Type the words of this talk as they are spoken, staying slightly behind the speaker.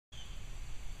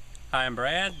Hi, I'm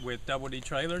Brad with Double D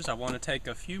Trailers. I want to take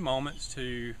a few moments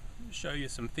to show you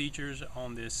some features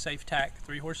on this SafeTac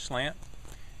 3-horse slant.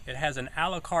 It has an a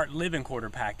la carte living quarter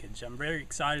package. I'm very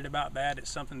excited about that. It's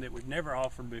something that we've never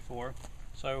offered before.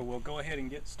 So we'll go ahead and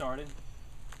get started.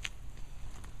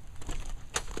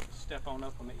 Step on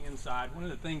up on the inside. One of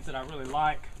the things that I really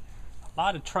like, a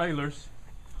lot of trailers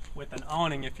with an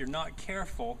awning, if you're not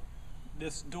careful,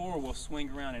 this door will swing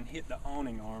around and hit the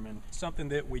awning arm. And something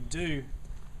that we do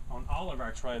on all of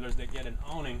our trailers that get an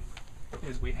awning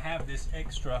is we have this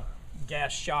extra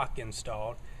gas shock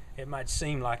installed. It might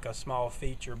seem like a small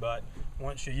feature, but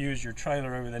once you use your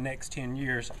trailer over the next 10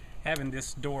 years, having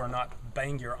this door not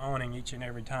bang your awning each and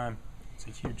every time, it's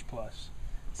a huge plus.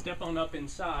 Step on up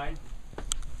inside.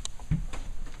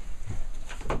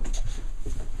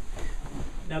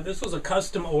 Now this was a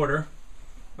custom order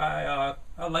by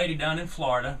a lady down in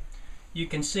Florida. You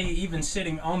can see even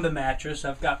sitting on the mattress,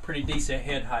 I've got pretty decent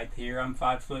head height here. I'm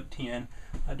 5'10".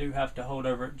 I do have to hold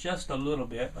over it just a little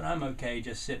bit, but I'm okay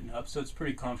just sitting up, so it's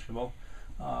pretty comfortable.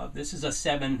 This is a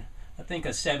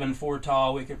 7'4"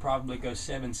 tall. We could probably go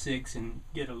 7'6" and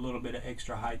get a little bit of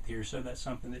extra height here, so that's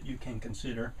something that you can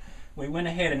consider. We went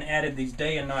ahead and added these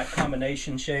day and night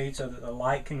combination shades so that the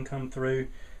light can come through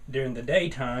during the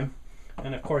daytime,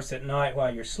 and of course at night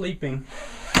while you're sleeping,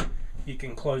 you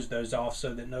can close those off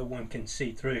so that no one can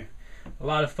see through. A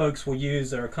lot of folks will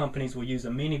use, or companies will use, a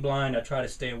mini blind. I try to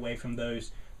stay away from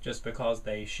those just because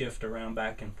they shift around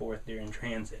back and forth during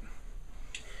transit.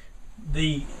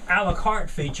 The a la carte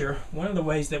feature, one of the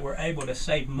ways that we're able to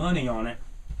save money on it,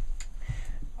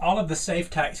 all of the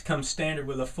SafeTacs come standard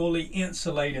with a fully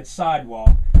insulated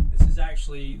sidewall. This is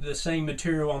actually the same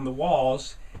material on the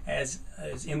walls as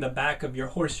in the back of your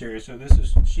horse area. So this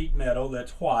is sheet metal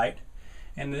that's white.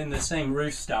 And then the same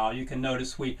roof style. You can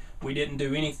notice we didn't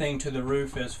do anything to the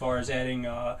roof as far as adding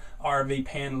RV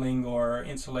paneling or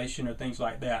insulation or things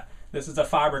like that. This is a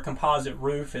fiber composite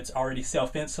roof. It's already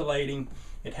self-insulating.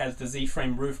 It has the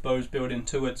Z-frame roof bows built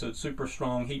into it, so it's super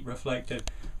strong, heat reflective,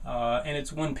 and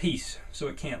it's one piece, so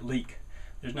it can't leak.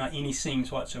 There's not any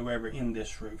seams whatsoever in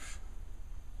this roof.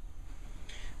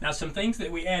 Now, some things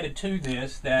that we added to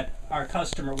this that our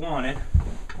customer wanted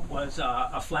was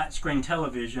a flat screen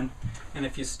television. And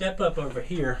if you step up over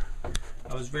here,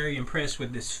 I was very impressed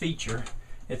with this feature.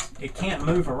 It can't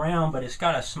move around, but it's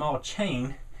got a small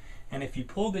chain. And if you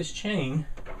pull this chain,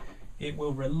 it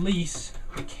will release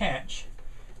the catch.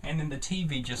 And then the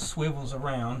TV just swivels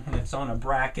around, and it's on a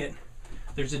bracket.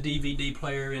 There's a DVD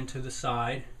player into the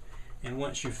side. And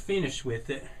once you're finished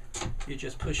with it, you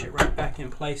just push it right back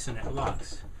in place and it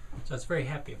locks. So I was very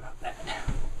happy about that.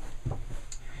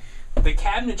 The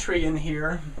cabinetry in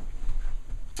here,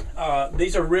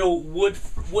 these are real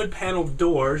wood paneled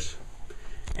doors,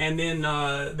 and then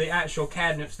the actual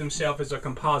cabinets themselves is a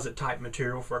composite type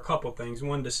material for a couple things.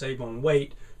 One, to save on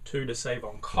weight, two, to save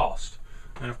on cost.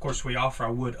 And of course we offer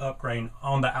a wood upgrade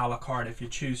on the a la carte if you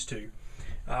choose to.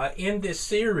 In this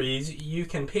series, you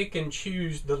can pick and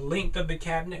choose the length of the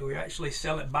cabinet. We actually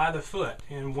sell it by the foot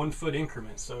in 1 foot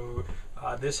increments. So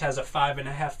this has a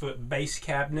 5.5 foot base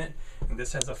cabinet, and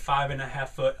this has a 5.5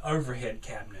 foot overhead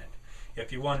cabinet.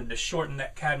 If you wanted to shorten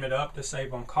that cabinet up to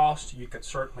save on cost, you could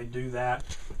certainly do that.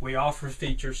 We offer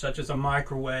features such as a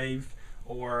microwave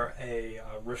or a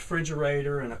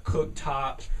refrigerator and a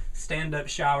cooktop, stand-up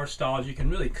shower stalls. You can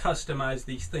really customize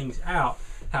these things out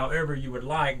however you would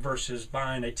like versus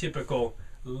buying a typical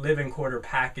living quarter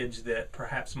package that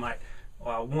perhaps might,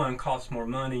 one, cost more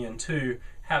money, and two,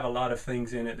 have a lot of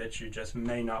things in it that you just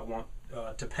may not want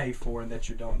to pay for and that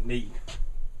you don't need.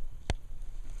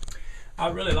 I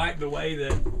really like the way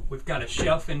that we've got a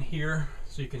shelf in here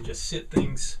so you can just sit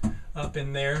things up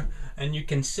in there, and you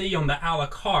can see on the a la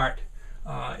carte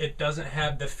it doesn't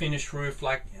have the finished roof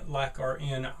like are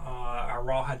in our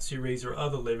Rawhide series or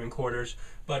other living quarters.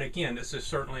 But again, this is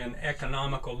certainly an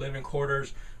economical living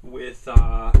quarters with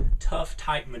tough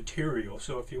type material.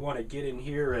 So if you want to get in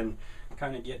here and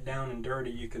kind of get down and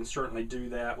dirty, you can certainly do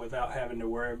that without having to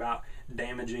worry about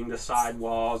damaging the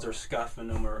sidewalls or scuffing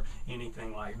them or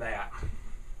anything like that.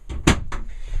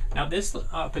 Now this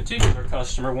particular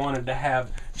customer wanted to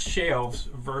have shelves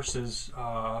versus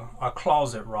a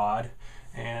closet rod,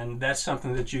 and that's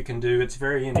something that you can do. It's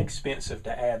very inexpensive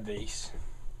to add these.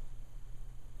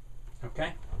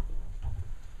 Okay.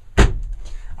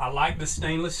 I like the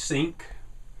stainless sink.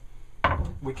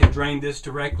 We can drain this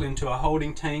directly into a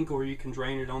holding tank, or you can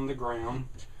drain it on the ground.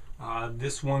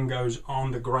 This one goes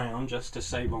on the ground just to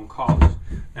save on cost.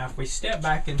 Now if we step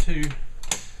back into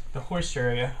the horse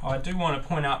area, I do want to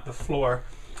point out the floor.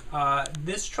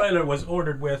 This trailer was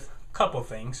ordered with a couple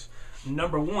things.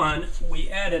 Number one, we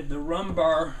added the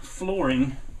lumbar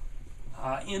flooring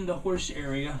in the horse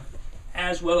area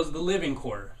as well as the living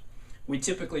quarters. We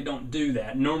typically don't do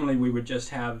that. Normally we would just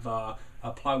have a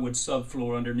plywood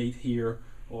subfloor underneath here,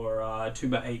 or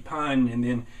 2x8 pine, and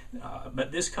then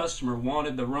but this customer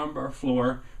wanted the lumbar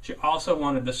floor. She also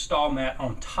wanted the stall mat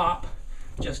on top,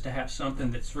 just to have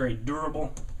something that's very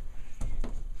durable,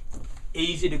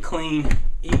 easy to clean,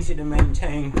 easy to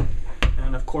maintain,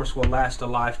 and of course will last a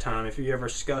lifetime. If you ever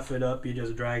scuff it up, you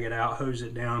just drag it out, hose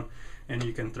it down, and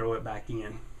you can throw it back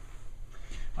in.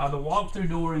 The walk-through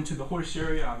door into the horse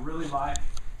area I really like.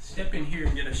 Step in here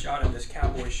and get a shot of this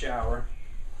cowboy shower.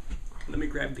 Let me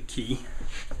grab the key.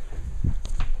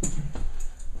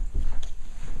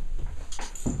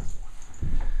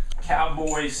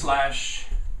 Cowboy slash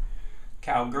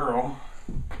cowgirl,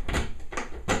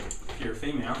 if you're a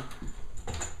female.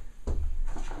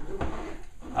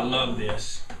 I love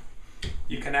this.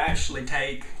 You can actually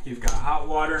take, you've got hot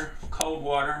water, cold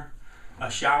water, a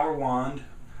shower wand,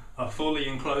 a fully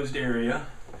enclosed area.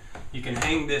 You can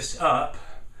hang this up.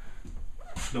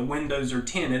 The windows are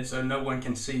tinted so no one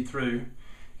can see through.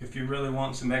 If you really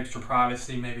want some extra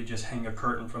privacy, maybe just hang a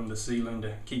curtain from the ceiling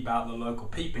to keep out the local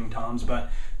peeping toms.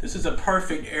 But this is a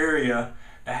perfect area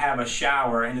to have a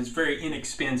shower, and it's very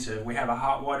inexpensive. We have a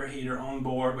hot water heater on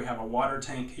board. We have a water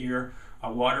tank here,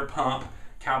 a water pump,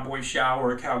 cowboy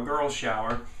shower, a cowgirl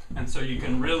shower, and so you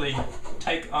can really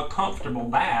take a comfortable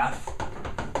bath.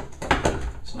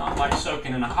 It's not like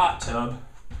soaking in a hot tub,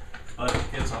 but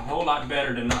it's a whole lot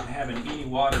better than not having any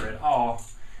water at all.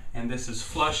 And this is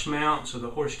flush mount, so the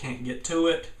horse can't get to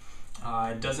it.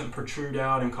 It doesn't protrude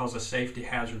out and cause a safety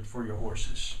hazard for your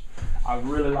horses. I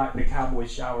really like the cowboy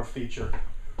shower feature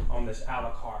on this a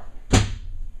la carte.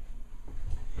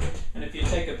 And if you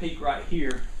take a peek right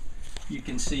here, you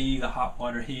can see the hot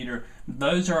water heater.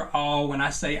 Those are all, when I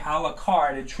say a la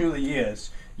carte, it truly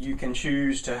is. You can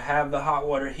choose to have the hot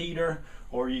water heater,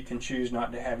 or you can choose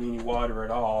not to have any water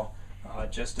at all,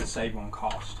 just to save on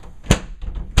cost.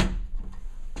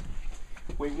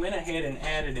 We went ahead and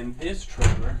added in this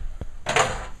trailer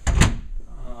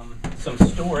some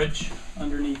storage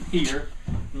underneath here.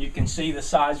 And you can see the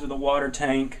size of the water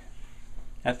tank.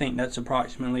 I think that's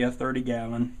approximately a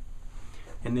 30-gallon.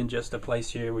 And then just a place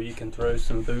here where you can throw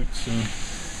some boots and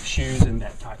shoes and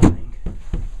that type of thing.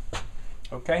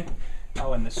 Okay?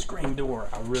 Oh, and the screen door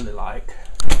I really like.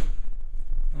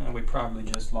 We probably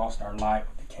just lost our light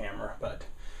with the camera, but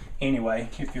anyway,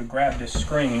 if you grab this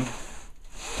screen,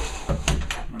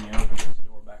 let me open this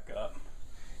door back up.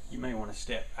 You may want to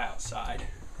step outside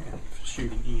and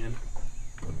shooting in.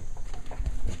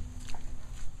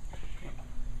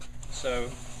 So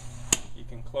you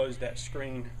can close that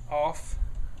screen off,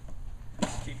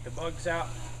 keep the bugs out,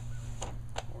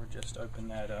 or just open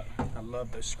that up. I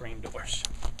love those screen doors.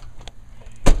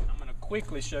 I'm going to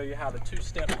quickly show you how the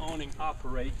two-step awning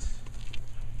operates,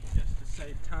 just to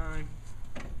save time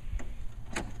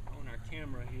on our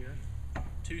camera here.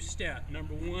 Two-step.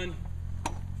 Number one,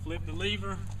 flip the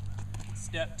lever.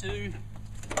 Step two,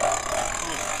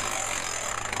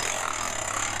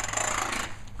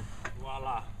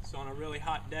 voila. So on a really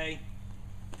hot day,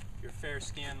 if you're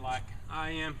fair-skinned like I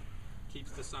am,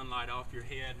 keeps the sunlight off your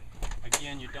head.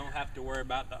 Again, you don't have to worry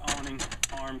about the awning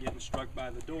arm getting struck by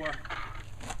the door.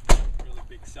 Really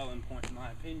big selling point in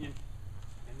my opinion.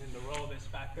 And then to roll this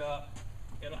back up,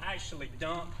 it'll actually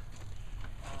dump.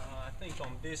 I think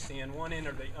on this end, one end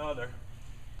or the other,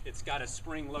 it's got a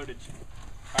spring-loaded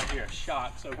right here, a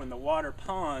shock. So when the water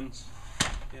ponds,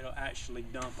 it'll actually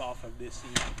dump off of this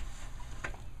end.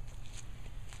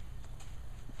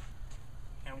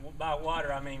 And by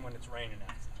water, I mean when it's raining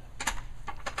outside.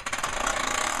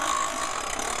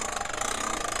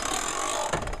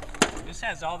 This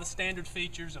has all the standard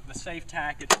features of the Safe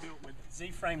Tack. It's built with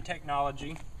Z-frame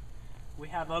technology. We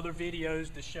have other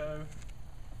videos to show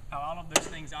how all of those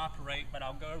things operate, but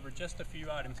I'll go over just a few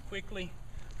items quickly.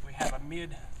 We have a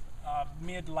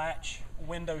mid-latch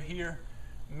window here,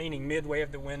 meaning midway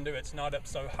of the window. It's not up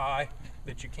so high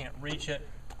that you can't reach it.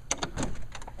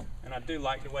 And I do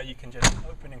like the way you can just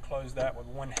open and close that with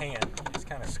one hand. You just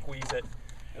kind of squeeze it,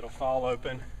 it'll fall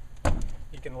open.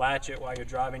 You can latch it while you're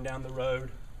driving down the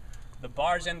road. The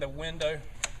bars in the window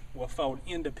will fold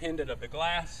independent of the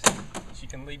glass, so you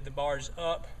can leave the bars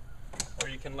up or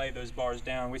you can lay those bars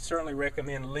down. We certainly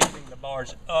recommend leaving the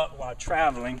bars up while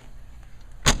traveling.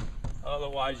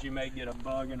 Otherwise you may get a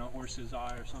bug in a horse's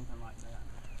eye or something like that.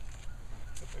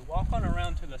 If we walk on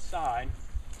around to the side,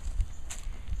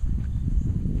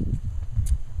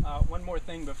 one more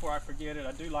thing before I forget it,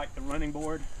 I do like the running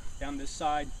board down this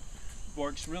side.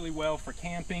 Works really well for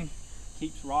camping,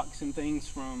 keeps rocks and things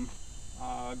from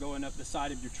going up the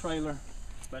side of your trailer,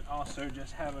 but also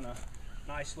just having a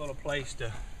nice little place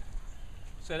to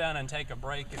sit down and take a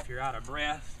break if you're out of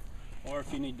breath, or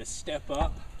if you need to step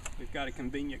up. We've got a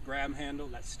convenient grab handle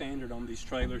that's standard on these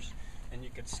trailers, and you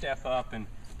could step up and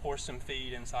pour some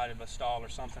feed inside of a stall or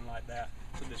something like that.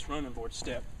 So this running board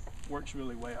step works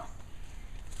really well.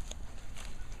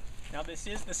 Now this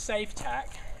is the safe tack,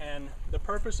 and the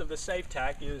purpose of the safe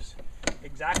tack is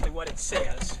exactly what it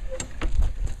says.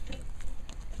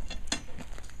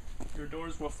 Your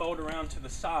doors will fold around to the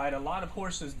side. A lot of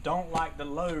horses don't like the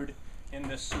load in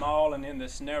this small and in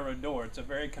this narrow door. It's a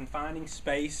very confining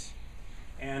space,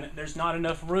 and there's not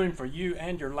enough room for you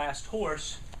and your last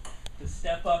horse to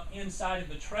step up inside of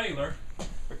the trailer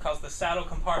because the saddle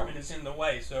compartment is in the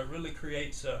way. So it really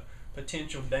creates a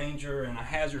potential danger and a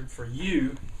hazard for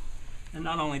you. And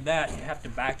not only that, you have to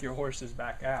back your horses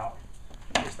back out,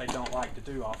 which they don't like to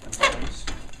do oftentimes.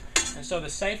 And so the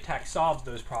safe tack solves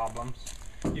those problems.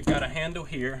 You've got a handle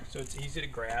here, so it's easy to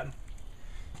grab.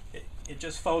 It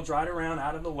just folds right around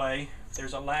out of the way.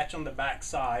 There's a latch on the back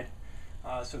side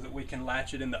so that we can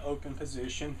latch it in the open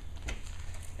position.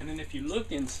 And then if you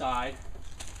look inside,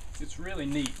 it's really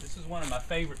neat. This is one of my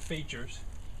favorite features.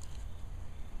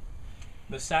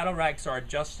 The saddle racks are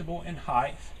adjustable in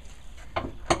height.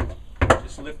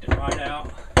 Just lift it right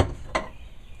out.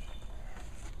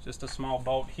 Just a small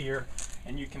bolt here,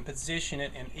 and you can position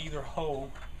it in either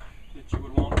hole that you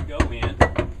would want to go in.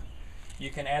 You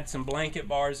can add some blanket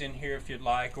bars in here if you'd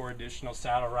like, or additional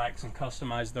saddle racks, and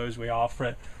customize those. We offer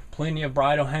it. Plenty of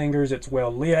bridle hangers. It's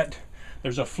well lit.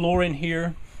 There's a floor in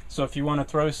here, so if you want to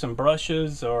throw some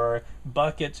brushes or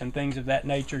buckets and things of that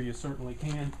nature, you certainly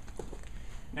can.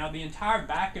 Now the entire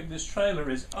back of this trailer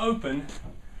is open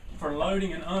for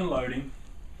loading and unloading,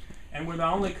 and we're the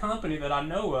only company that I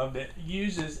know of that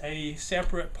uses a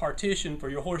separate partition for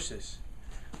your horses.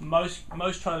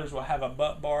 Most trailers will have a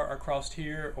butt bar across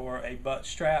here or a butt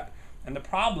strap, and the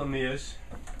problem is,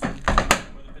 or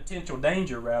the potential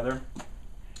danger rather,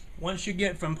 once you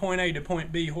get from point A to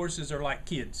point B, horses are like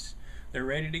kids. They're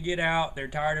ready to get out, they're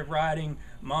tired of riding.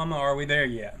 Mama, are we there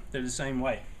yet? They're the same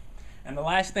way. And the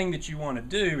last thing that you want to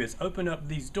do is open up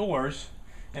these doors,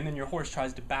 and then your horse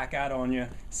tries to back out on you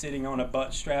sitting on a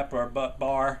butt strap or a butt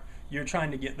bar. You're trying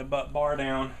to get the butt bar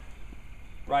down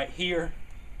right here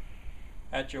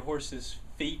at your horse's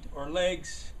feet or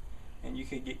legs, and you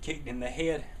could get kicked in the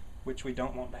head, which we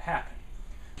don't want to happen.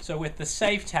 So with the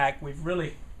safe tack, we've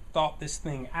really thought this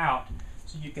thing out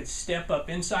so you could step up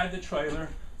inside the trailer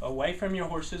away from your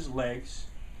horse's legs.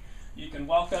 You can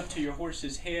walk up to your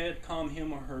horse's head, calm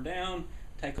him or her down,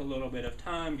 take a little bit of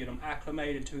time, get them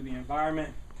acclimated to the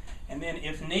environment, and then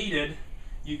if needed,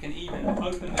 you can even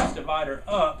open this divider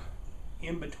up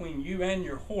in between you and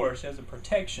your horse as a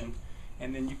protection,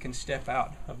 and then you can step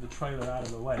out of the trailer out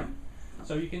of the way.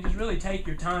 So you can just really take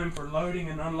your time for loading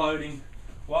and unloading,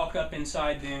 walk up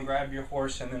inside, then grab your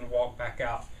horse, and then walk back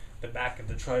out the back of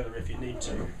the trailer if you need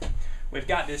to. We've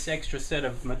got this extra set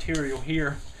of material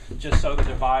here just so the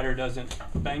divider doesn't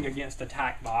bang against the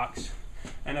tack box.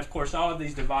 And of course all of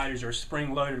these dividers are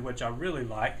spring loaded, which I really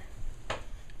like.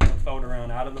 Fold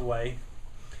around out of the way.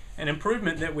 An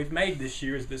improvement that we've made this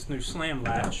year is this new slam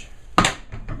latch.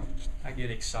 I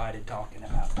get excited talking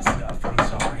about this stuff, I'm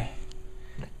sorry.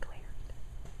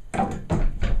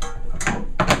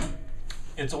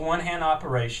 It's a one-hand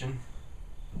operation,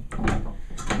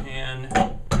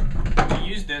 and we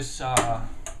use this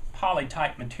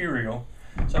poly-type material,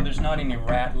 so there's not any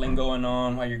rattling going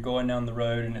on while you're going down the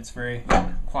road, and it's very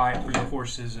quiet for your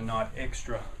horses and not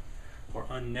extra or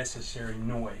unnecessary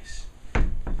noise.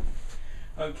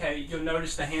 Okay, you'll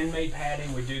notice the handmade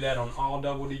padding. We do that on all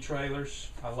Double D trailers.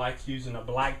 I like using a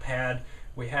black pad.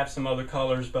 We have some other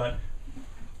colors, but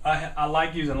I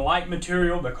like using light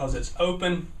material because it's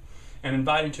open and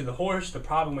inviting to the horse. The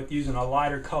problem with using a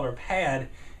lighter color pad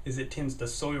is it tends to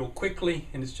soil quickly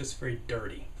and it's just very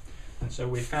dirty. And so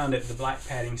we found that the black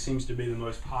padding seems to be the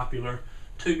most popular.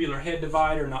 Tubular head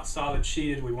divider, not solid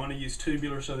sheeted. We want to use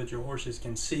tubular so that your horses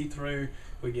can see through.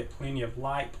 We get plenty of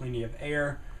light, plenty of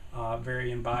air,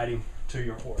 very inviting to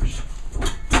your horse.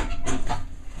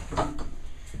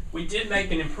 We did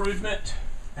make an improvement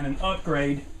and an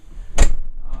upgrade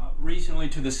recently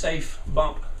to the safe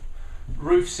bump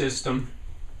roof system.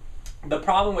 The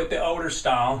problem with the older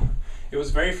style, it was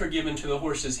very forgiving to the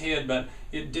horse's head, but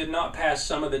it did not pass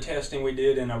some of the testing we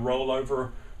did in a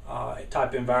rollover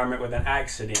type environment with an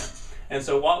accident. And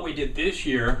so what we did this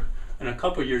year and a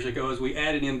couple years ago is we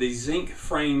added in these zinc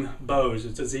frame bows.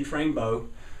 It's a Z-frame bow,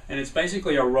 and it's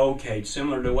basically a roll cage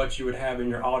similar to what you would have in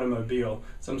your automobile,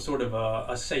 some sort of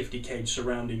a safety cage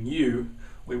surrounding you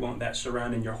we want that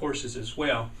surrounding your horses as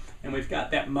well. And we've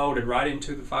got that molded right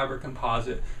into the fiber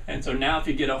composite. And so now if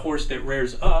you get a horse that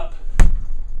rears up,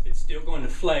 it's still going to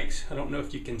flex. I don't know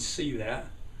if you can see that,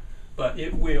 but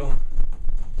it will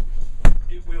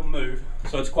move.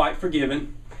 So it's quite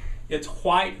forgiving. It's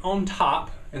white on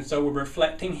top, and so we're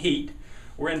reflecting heat.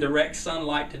 We're in direct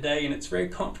sunlight today, and it's very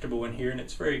comfortable in here, and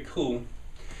it's very cool.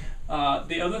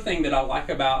 The other thing that I like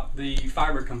about the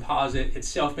fiber composite, it's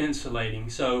self-insulating.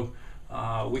 So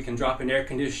we can drop an air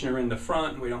conditioner in the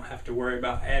front. We don't have to worry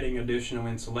about adding additional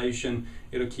insulation.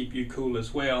 It'll keep you cool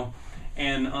as well.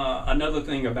 And another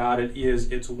thing about it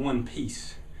is it's one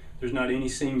piece. There's not any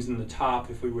seams in the top.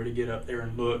 If we were to get up there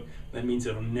and look, that means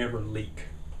it'll never leak.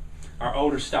 Our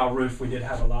older style roof, we did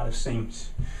have a lot of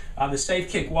seams. The safe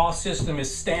kick wall system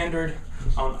is standard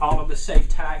on all of the safe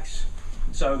tacks,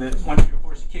 so that once your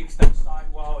horse kicks that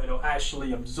sidewall, it'll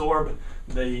actually absorb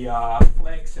the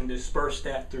flex and disperse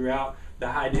that throughout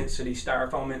the high density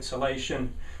styrofoam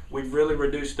insulation. We've really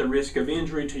reduced the risk of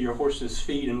injury to your horse's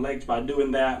feet and legs by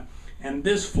doing that. And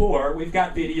this floor, we've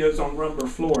got videos on rumber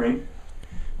flooring,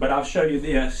 but I'll show you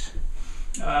this.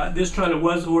 This trailer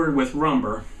was ordered with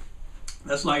rumber.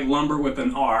 That's like lumber with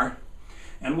an R.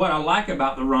 And what I like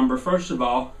about the rumber, first of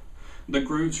all, the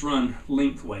grooves run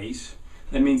lengthways.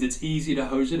 That means it's easy to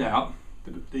hose it out.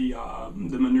 The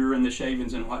manure and the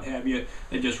shavings and what have you,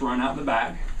 they just run out the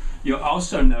back. You'll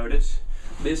also notice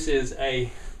this is a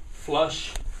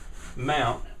flush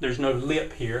mount. There's no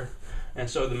lip here, and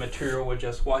so the material will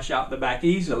just wash out the back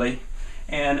easily.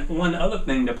 And one other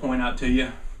thing to point out to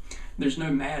you, there's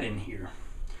no mat in here.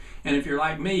 And if you're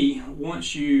like me,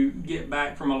 once you get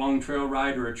back from a long trail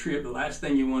ride or a trip, the last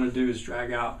thing you want to do is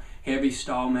drag out heavy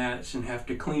stall mats and have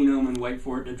to clean them and wait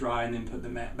for it to dry and then put the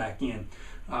mat back in.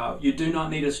 You do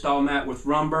not need a stall mat with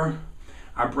rumber.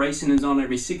 Our bracing is on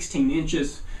every 16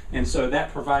 inches, and so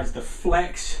that provides the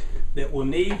flex that we'll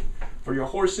need for your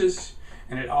horses,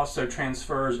 and it also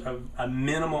transfers a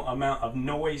minimal amount of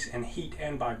noise and heat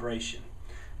and vibration.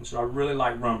 And so I really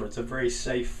like rumber. It's a very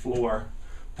safe floor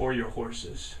for your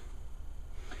horses.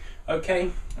 Okay,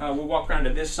 we'll walk around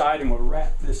to this side and we'll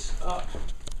wrap this up.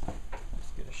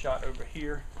 Let's get a shot over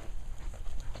here,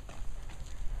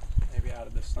 maybe out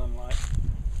of the sunlight.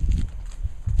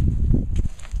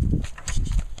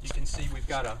 You can see we've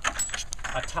got a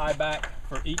tie back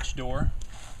for each door.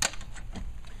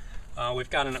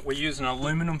 We're using an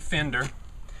aluminum fender.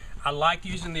 I like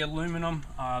using the aluminum.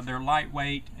 They're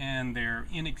lightweight and they're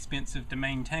inexpensive to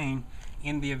maintain.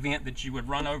 In the event that you would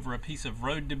run over a piece of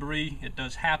road debris, it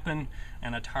does happen,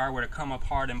 and a tire were to come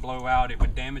apart and blow out, it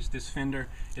would damage this fender.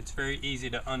 It's very easy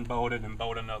to unbolt it and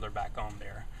bolt another back on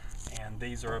there. And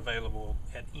these are available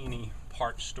at any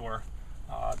parts store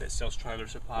that sells trailer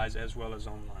supplies, as well as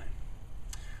online.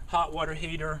 Hot water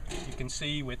heater, you can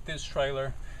see with this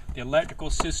trailer, the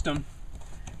electrical system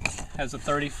has a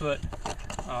 30-foot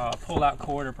pull-out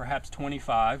cord, or perhaps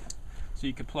 25. So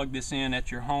you could plug this in at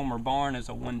your home or barn as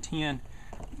a 110,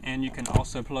 and you can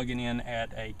also plug it in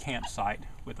at a campsite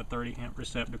with a 30-amp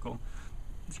receptacle.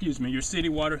 Excuse me, your city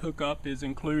water hookup is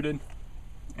included,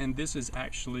 and this is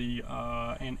actually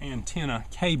an antenna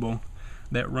cable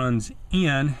that runs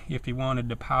in. If you wanted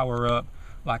to power up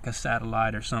like a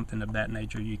satellite or something of that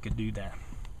nature, you could do that.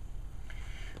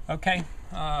 Okay,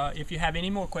 if you have any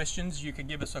more questions, you could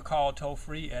give us a call toll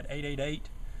free at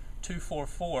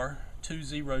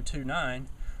 888-244-2029,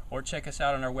 or check us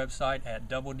out on our website at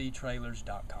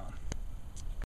doubledtrailers.com.